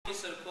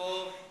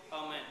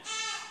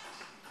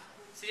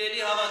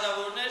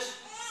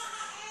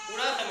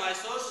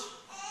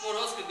որ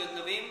հոսքը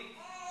գտնվիմ,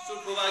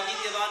 Սուրբ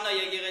Հովագիտ և Աննա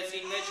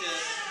եկեղեցին մեջը,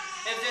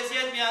 և ձեզի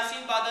հետ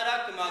միասին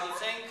պատարակ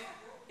կմատուցենք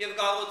և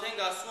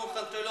գաղութենք Աստծուն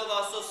խնդրելով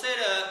Աստծո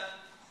սերը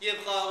և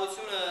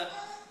խաղաղությունը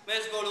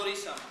մեզ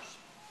բոլորիս համար։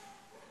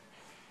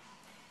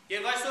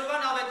 Եվ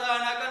այսօրվան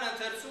ավետարանական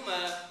ընթերցումը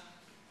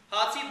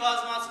հացի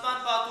բազմացման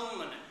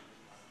պատումն է։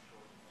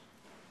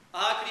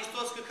 Ահա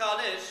Քրիստոս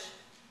կքալեր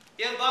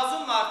և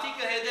բազում մարդիկ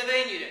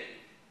կհետևեին իրեն։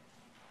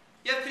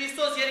 Եվ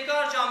Քրիստոս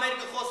երկար ժամեր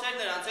կխոսեր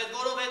նրանց հետ,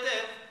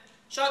 որովհետև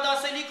շատ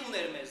ասելիք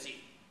ուներ մեզի։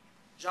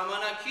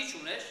 Ժամանակ քիչ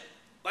ուներ,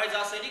 բայց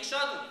ասելիք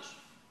շատ ուներ։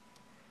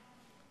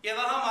 Եվ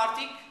ահա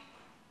մարդիկ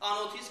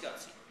անոթից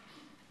գացին։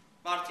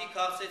 Մարդիկ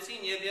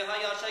քաղցեցին և հայ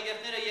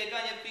աշակերտները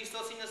եկան և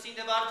Քրիստոսին ասին,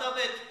 թե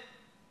վարդապետ,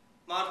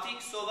 մարդիկ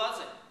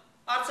սոված են,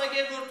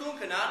 արձակերգոր տուն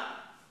գնան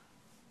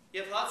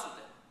և հաց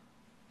ուտեն։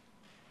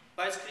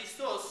 Բայց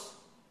Քրիստոս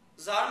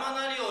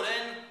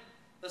զարմանալիորեն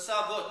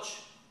ըսավ ոչ,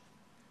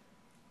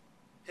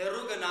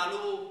 հեռու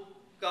գնալու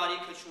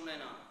կարիքը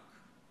չունեն անք։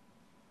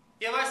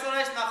 Եվ այսօր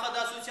այս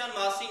նախադասության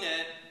մասին է,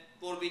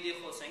 որ պիտի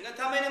խոսենք։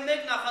 Ընդամենը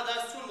մեկ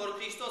նախադասություն, որ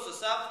Քրիստոս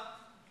ըսավ,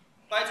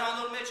 բայց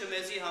անոր մեջը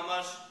մեզի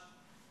համար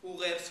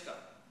ուղերձ կա,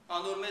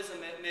 անոր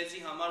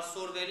մեզի համար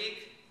սորվելիք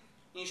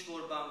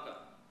ինչ-որ բան կա,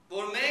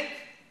 որ մենք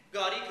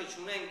կարիքը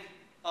չունենք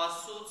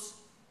Աստծուց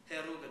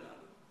հեռու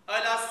գնալու,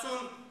 այլ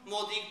Աստծուն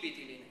մոտիկ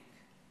պիտի լինենք։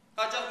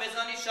 Հաճախ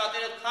մեզանից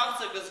շատերը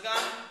քաղցը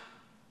կզգան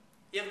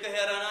և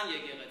կհեռանան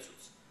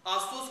եկեղեցուց։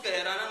 Աստծուց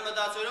կհեռանան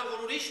մտածելով,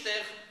 որ ուրիշ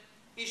տեղ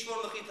ինչ-որ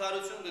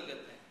մխիթարություն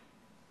կգտնեն։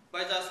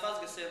 Բայց Աստված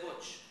գսե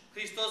ոչ,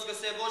 Քրիստոս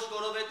գսե ոչ,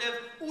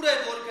 որովհետև ուր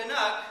էր որ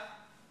գնաք,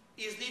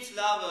 իզնից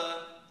լավը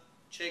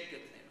չեք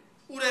գտնելու։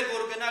 Ուր էր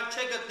որ գնաք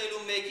չեք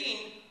գտնելու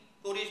մեկին,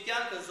 որ իր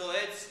կյանքը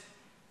զոհեց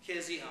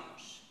քեզի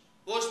համար։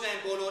 Ոչ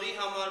միայն բոլորի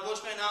համար, ոչ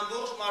միայն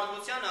ամբողջ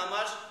մարդկության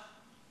համար,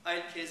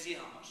 այլ քեզի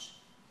համար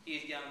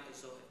իր կյանքը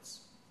զոհեց։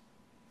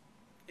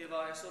 Եվ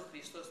այսօր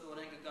Քրիստոս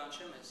նորեն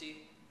կկանչե մեզի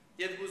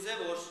և գուզե,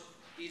 որ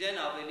իրեն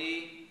ավելի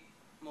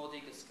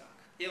մոտիկ զգանք։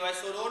 Եվ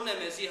այսօր օրն է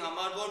մեզի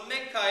համար, որ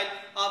մեկ քայլ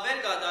ավել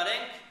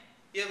կատարենք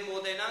և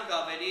մոտենանք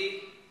ավելի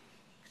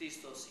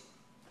Քրիստոսին։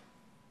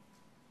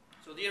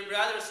 So dear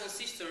brothers and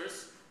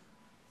sisters,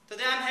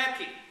 today I'm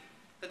happy,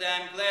 today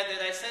I'm glad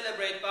that I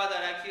celebrate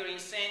Padarak here in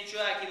St.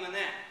 Joachim and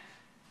Anne.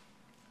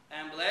 I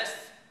am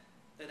blessed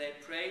that I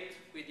prayed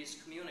with this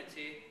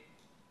community,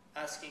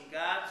 asking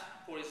God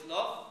for His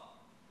love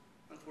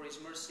and for His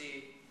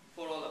mercy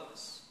for all of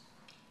us.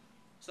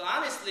 So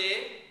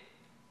honestly,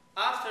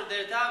 after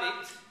their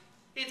Tavit,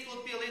 it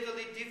would be a little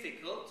bit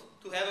difficult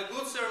to have a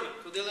good sermon,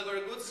 to deliver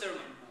a good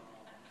sermon.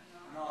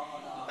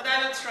 But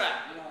I will try.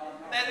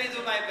 Let me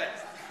do my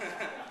best.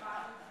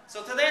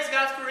 So today's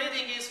Gospel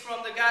reading is from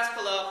the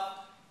Gospel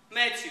of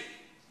Matthew.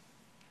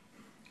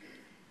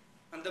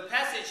 And the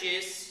passage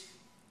is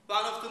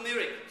one of the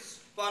miracles,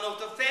 one of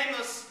the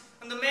famous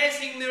and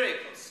amazing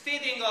miracles,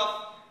 feeding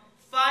of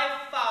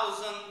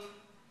 5,000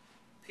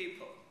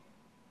 people.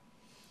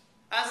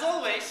 As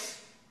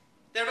always,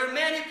 there were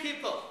many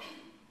people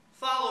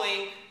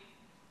following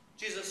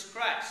Jesus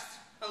Christ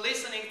and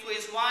listening to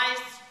His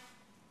wise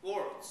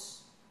words.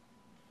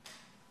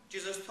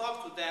 Jesus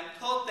talked to them,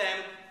 taught them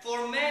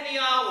for many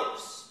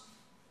hours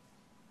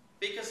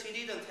because He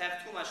didn't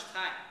have too much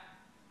time,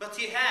 but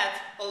He had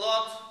a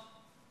lot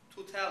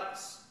to tell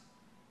us.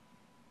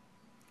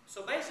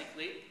 So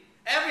basically,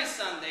 every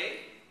Sunday,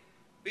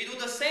 we do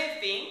the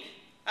same thing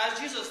as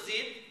Jesus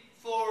did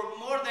for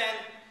more than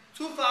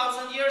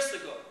 2,000 years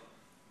ago.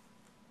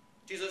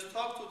 Jesus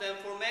talked to them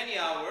for many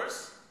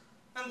hours,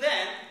 and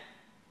then,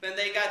 when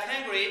they got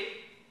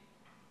hungry,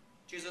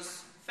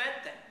 Jesus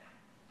fed them.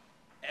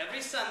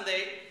 Every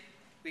Sunday,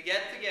 we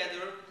get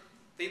together,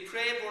 we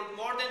pray for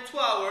more than 2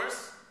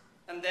 hours,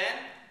 and then,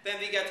 when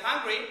we get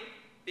hungry,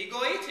 we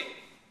go eating.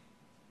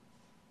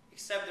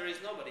 Except there is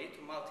nobody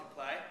to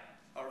multiply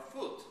our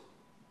food.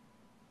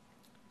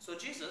 So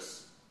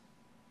Jesus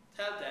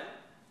told them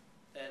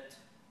that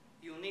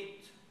you need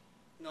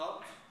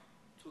not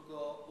to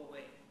go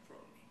away from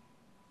me.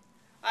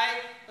 I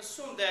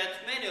assume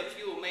that many of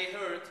you may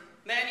heard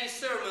many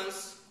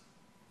sermons,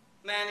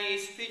 many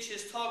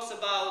speeches, talks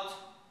about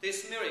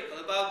this miracle,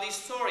 about this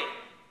story.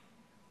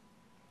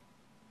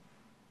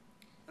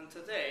 And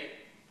today,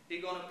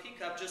 we're going to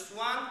pick up just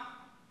one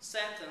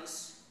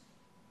sentence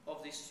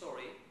of this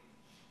story,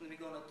 and we're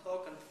going to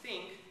talk and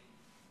think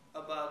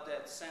about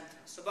that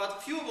sentence,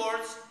 about few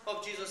words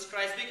of Jesus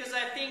Christ, because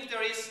I think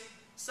there is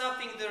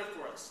something there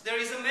for us. There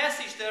is a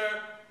message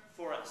there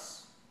for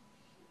us.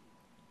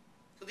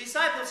 The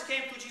disciples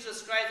came to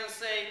Jesus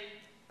Christ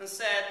and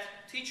said,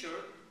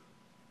 "Teacher,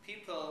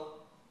 people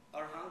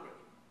are hungry.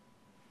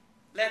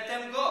 Let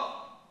them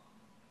go."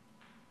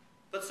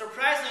 But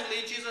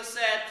surprisingly, Jesus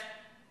said,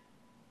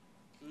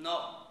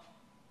 "No,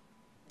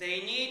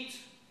 they need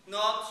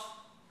not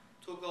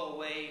to go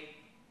away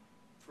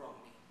from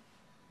me."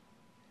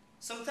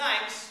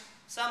 Sometimes,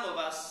 some of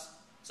us,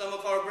 some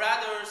of our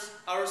brothers,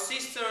 our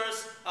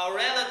sisters, our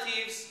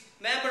relatives,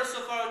 members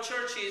of our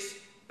churches,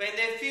 when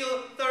they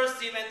feel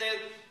thirsty, when they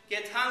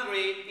get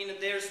hungry in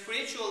their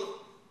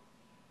spiritual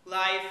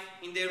life,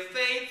 in their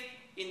faith,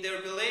 in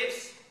their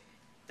beliefs,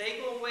 they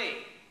go away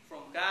from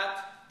God.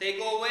 They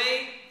go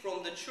away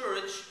from the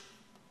church,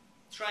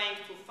 trying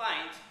to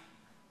find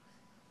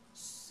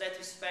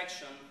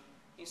satisfaction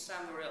in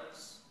somewhere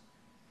else.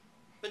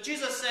 But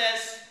Jesus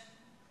says,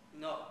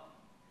 no.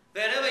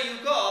 Wherever you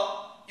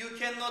go, you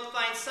cannot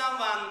find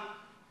someone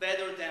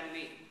better than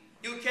me.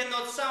 You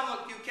cannot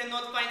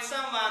find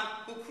someone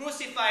who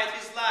crucified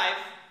his life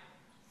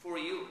for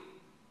you.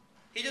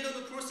 He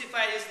didn't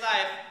crucify his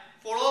life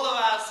for all of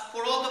us,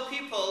 for all the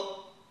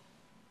people.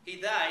 He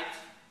died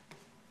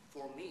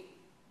for me.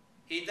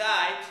 He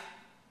died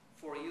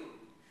for you.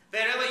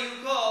 Wherever you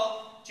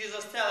go,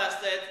 Jesus tells us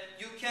that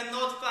you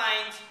cannot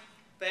find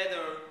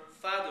better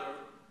Father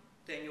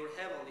than your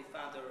Heavenly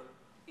Father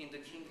in the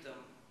kingdom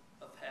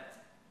of heaven.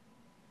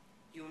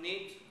 You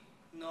need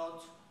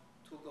not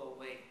to go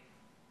away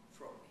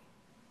from me.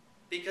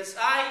 Because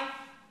I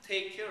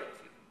take care of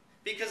you.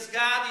 Because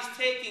God is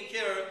taking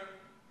care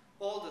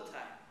all the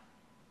time.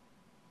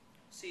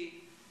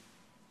 See,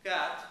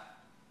 God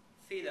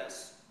feeds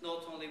us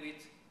not only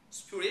with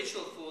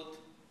spiritual food,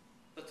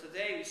 but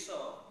today we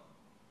saw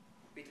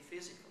with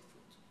physical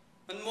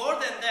food. And more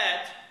than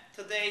that,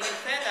 today He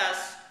fed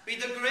us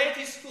with the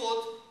greatest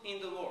food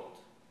in the world,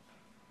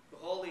 the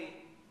Holy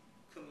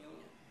Communion,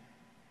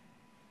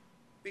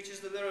 which is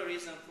the very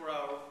reason for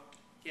our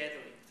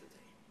gathering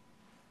today.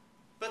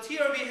 But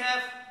here we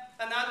have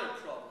another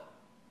problem.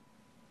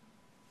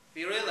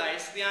 We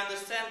realize, we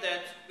understand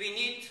that we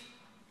need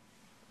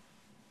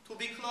to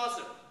be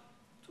closer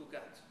to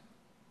God.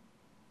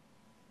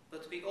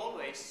 But we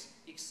always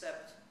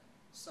expect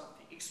something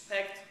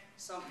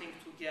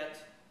to get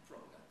from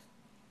God.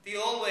 We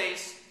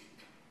always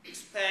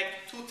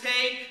expect to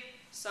take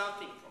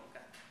something from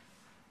God.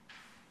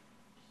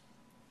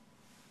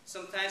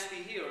 Sometimes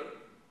we hear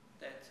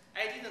that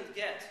I didn't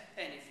get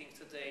anything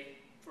today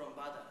from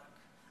Badarak.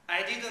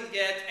 I didn't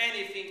get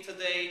anything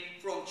today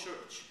from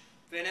church.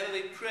 Whenever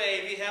we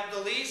pray, we have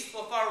the list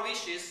of our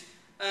wishes,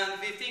 and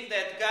we think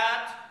that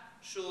God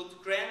should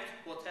grant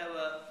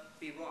whatever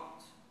we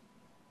want.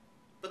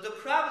 But the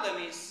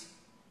problem is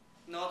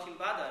not in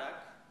Badarak.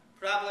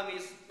 The problem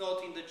is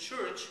not in the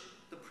church.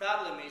 The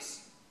problem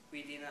is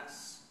within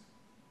us.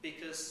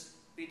 Because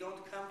we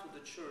don't come to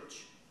the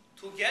church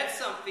to get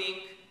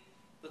something,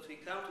 but we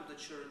come to the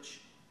church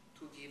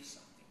to give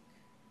something.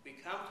 We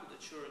come to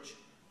the church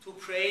to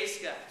praise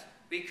God.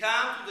 We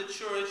come to the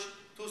church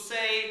to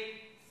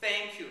say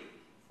thank you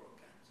for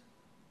God.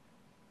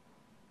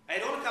 I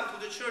don't come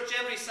to the church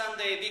every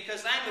Sunday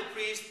because I'm a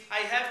priest. I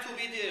have to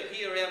be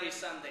here every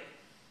Sunday.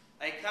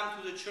 I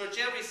come to the church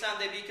every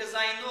Sunday because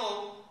I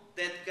know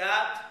that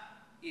God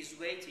is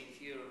waiting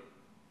here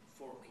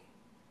for me.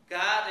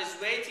 God is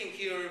waiting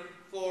here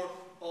for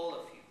all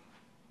of you.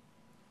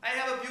 I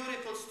have a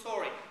beautiful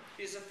story.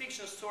 It's a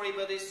fiction story,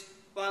 but it's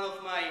one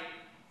of my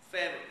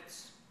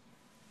favorites.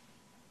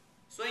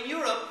 So in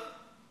Europe,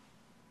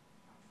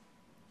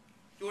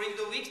 during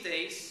the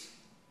weekdays,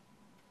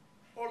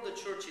 all the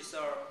churches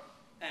are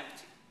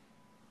empty.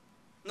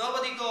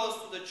 Nobody goes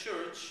to the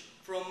church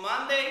from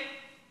Monday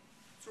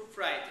through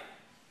Friday.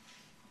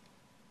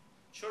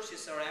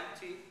 Churches are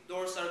empty,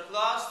 doors are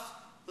closed,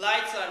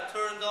 lights are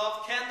turned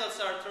off, candles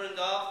are turned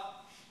off.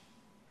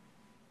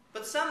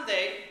 But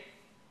someday,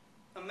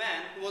 a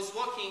man who was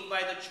walking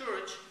by the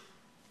church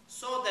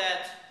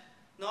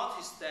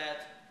noticed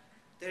that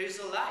there is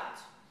a light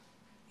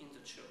in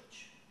the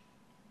church.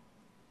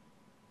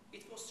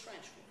 It was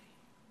strange for him.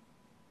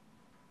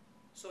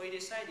 So he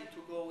decided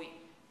to go in.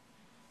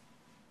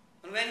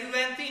 And when he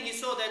went in, he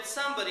saw that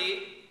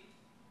somebody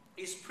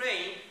is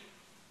praying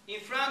in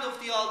front of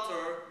the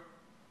altar,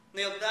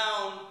 knelt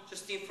down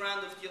just in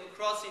front of the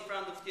cross in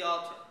front of the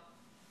altar.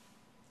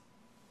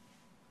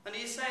 And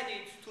he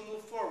decided to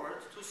move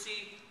forward to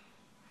see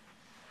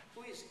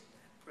who is it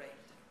praying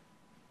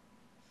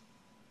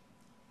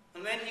there.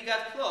 And when he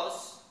got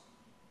close,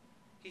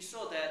 he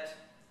saw that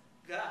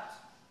God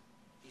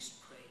is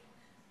praying.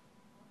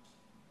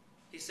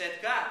 He said,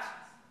 God,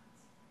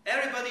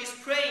 everybody is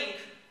praying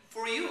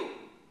for you.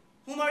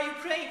 Whom are you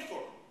praying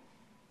for?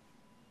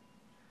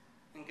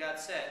 And God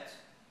said,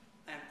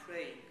 I am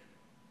praying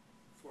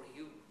for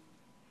you.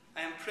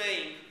 I am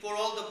praying for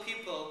all the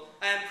people.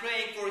 I am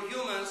praying for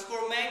humans,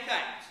 for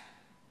mankind.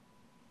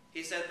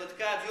 He said, but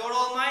God, you're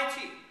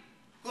almighty.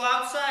 Go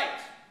outside.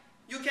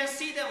 You can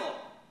see them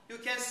all. You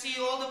can see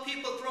all the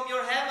people from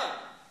your heaven.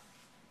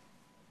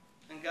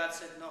 And God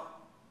said, no,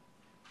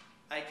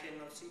 I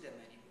cannot see them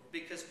anymore.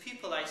 Because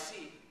people I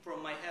see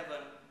from my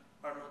heaven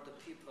are not the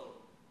people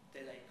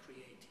that I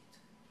created.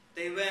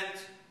 They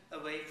went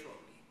away from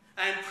me.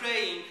 I am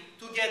praying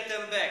to get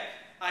them back.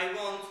 I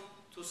want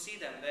to see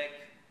them back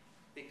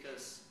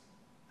because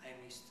I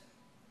miss them.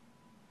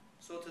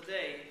 So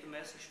today, the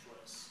message for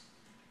us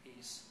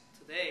is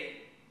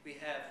today we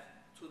have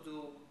to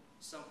do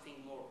something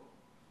more.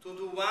 To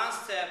do one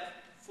step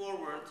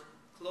forward,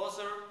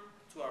 closer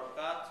to our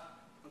God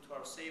and to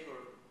our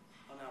Savior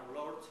and our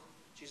Lord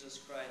Jesus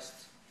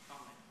Christ.